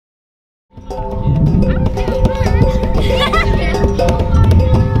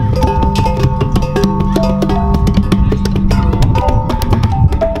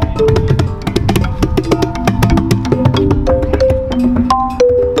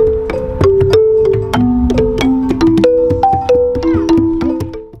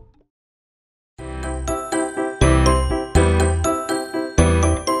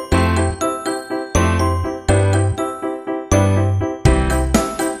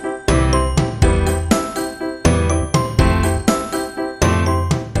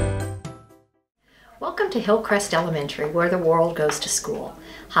Welcome to Hillcrest Elementary, where the world goes to school.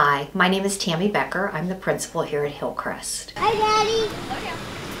 Hi, my name is Tammy Becker. I'm the principal here at Hillcrest. Hi, Daddy.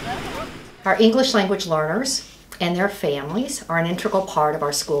 Our English language learners and their families are an integral part of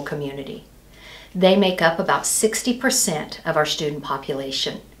our school community. They make up about 60% of our student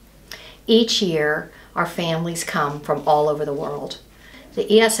population. Each year, our families come from all over the world. The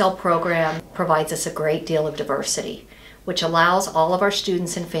ESL program provides us a great deal of diversity, which allows all of our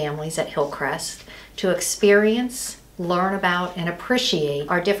students and families at Hillcrest to experience, learn about, and appreciate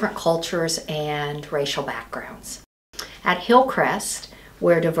our different cultures and racial backgrounds. At Hillcrest,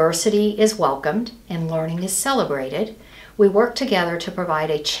 where diversity is welcomed and learning is celebrated, we work together to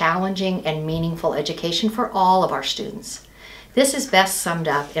provide a challenging and meaningful education for all of our students. This is best summed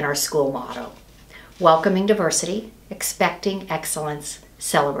up in our school motto: welcoming diversity, expecting excellence,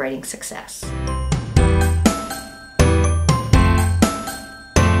 celebrating success.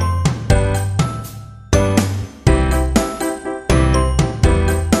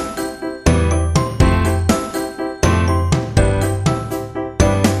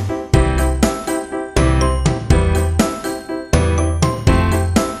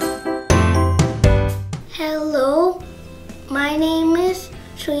 Hello, my name is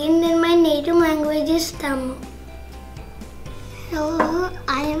Shreen and my native language is Tamil. Hello,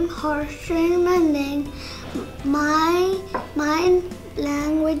 I am Harshan Mandeng. My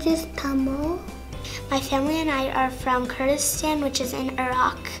language is Tamil. My family and I are from Kurdistan, which is in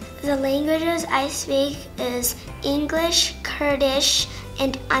Iraq. The languages I speak is English, Kurdish,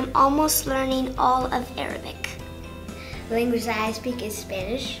 and I'm almost learning all of Arabic. The language that I speak is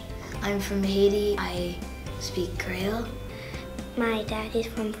Spanish. I'm from Haiti. I speak Creole. My dad is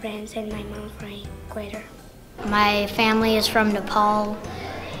from France and my mom from Ecuador. My family is from Nepal.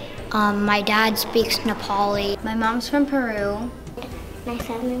 My dad speaks Nepali. My mom's from Peru. My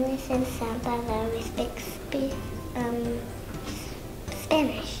family is in Salvador. We speak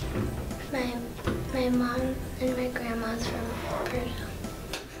Spanish. My mom and my grandma's from Peru.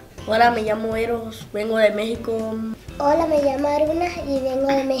 Hola, me llamo Eros, vengo de México. Hola, me llamo Aruna y vengo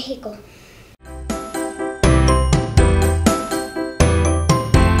de México.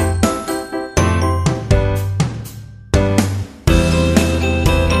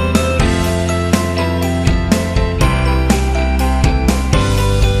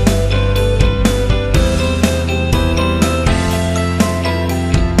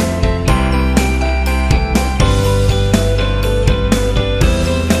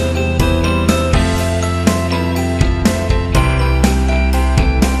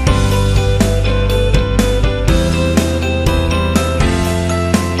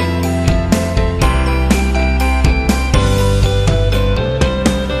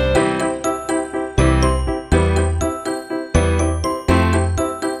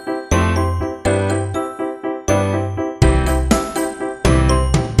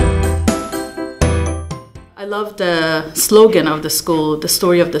 I love the slogan of the school, the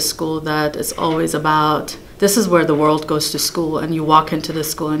story of the school, that is always about this is where the world goes to school, and you walk into the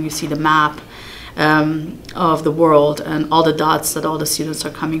school and you see the map of the world and all the dots that all the students are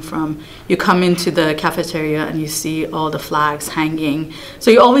coming from. You come into the cafeteria and you see all the flags hanging. So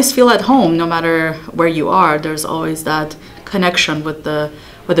you always feel at home no matter where you are. There's always that connection with the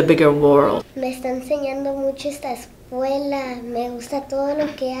bigger world. Me está enseñando mucho esta escuela. Me gusta todo lo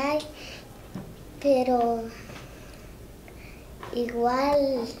que hay. Pero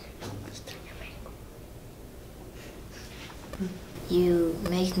igual. You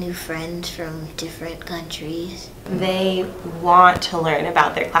make new friends from different countries. They want to learn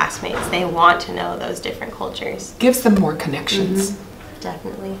about their classmates. They want to know those different cultures. Gives them more connections.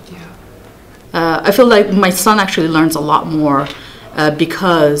 Definitely. Yeah. I feel like my son actually learns a lot more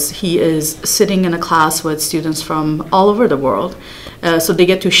because he is sitting in a class with students from all over the world. So they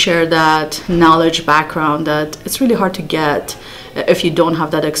get to share that knowledge background that it's really hard to get if you don't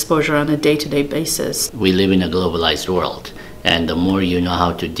have that exposure on a day-to-day basis. We live in a globalized world, and the more you know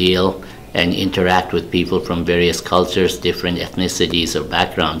how to deal and interact with people from various cultures, different ethnicities or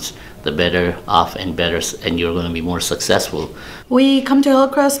backgrounds, the better off and you're going to be more successful. We come to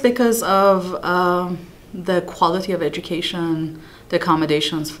Hillcrest because of the quality of education, the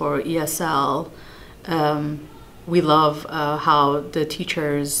accommodations for ESL. We love how the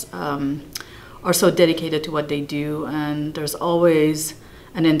teachers are so dedicated to what they do, and there's always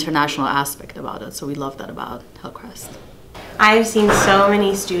an international aspect about it, so we love that about Hillcrest. I've seen so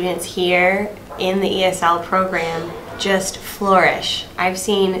many students here in the ESL program just flourish. I've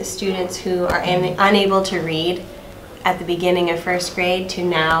seen students who are unable to read at the beginning of first grade to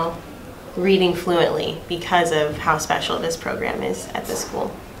now reading fluently because of how special this program is at the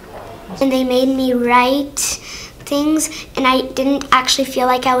school. And they made me write things, and I didn't actually feel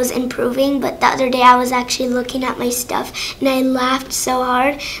like I was improving, but the other day I was actually looking at my stuff and I laughed so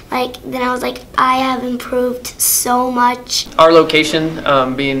hard. Then I was like, I have improved so much. Our location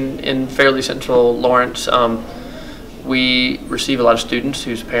being in fairly central Lawrence, we receive a lot of students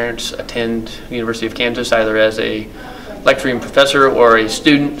whose parents attend the University of Kansas either as a lecturing professor or a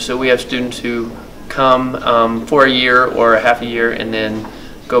student. So we have students who come for a year or a half a year and then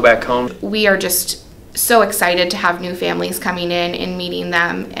go back home. We are just so excited to have new families coming in and meeting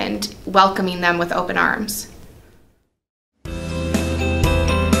them and welcoming them with open arms. If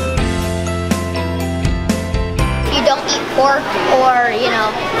you don't eat pork, or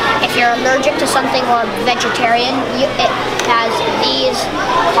if you're allergic to something or vegetarian, it has these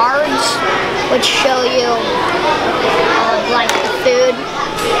cards which show you like the food.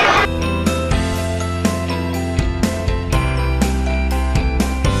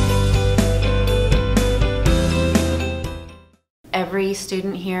 Every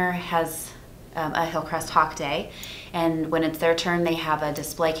student here has a Hillcrest Hawk Day, and when it's their turn they have a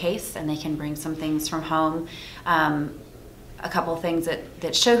display case and they can bring some things from home, a couple things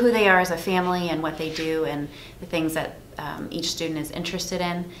that show who they are as a family and what they do and the things that each student is interested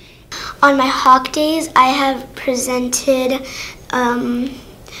in. On my Hawk Days, I have presented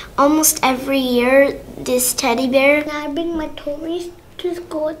almost every year this teddy bear. I bring my toys to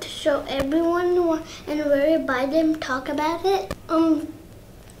school to show everyone and where we buy them, talk about it.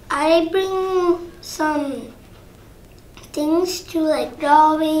 I bring some things to like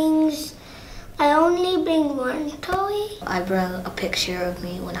drawings. I only bring one toy. I brought a picture of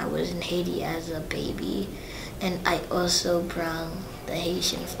me when I was in Haiti as a baby, and I also brought the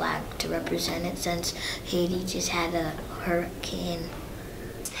Haitian flag to represent it since Haiti just had a hurricane.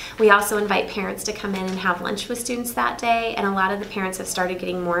 We also invite parents to come in and have lunch with students that day, and a lot of the parents have started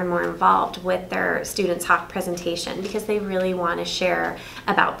getting more and more involved with their students' Hawk presentation because they really want to share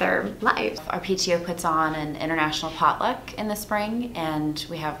about their lives. Our PTO puts on an international potluck in the spring, and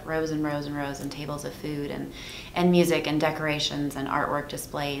we have rows and rows and rows and tables of food and music and decorations and artwork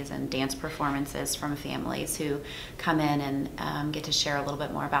displays and dance performances from families who come in and get to share a little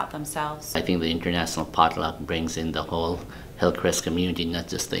bit more about themselves. I think the international potluck brings in the whole Hillcrest community, not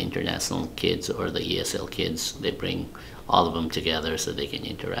just the international kids or the ESL kids. They bring all of them together so they can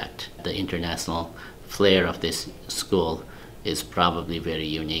interact. The international flair of this school is probably very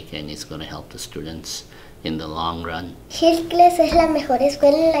unique, and it's going to help the students in the long run. Hillcrest es la mejor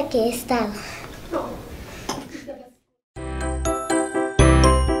escuela en la que he estado.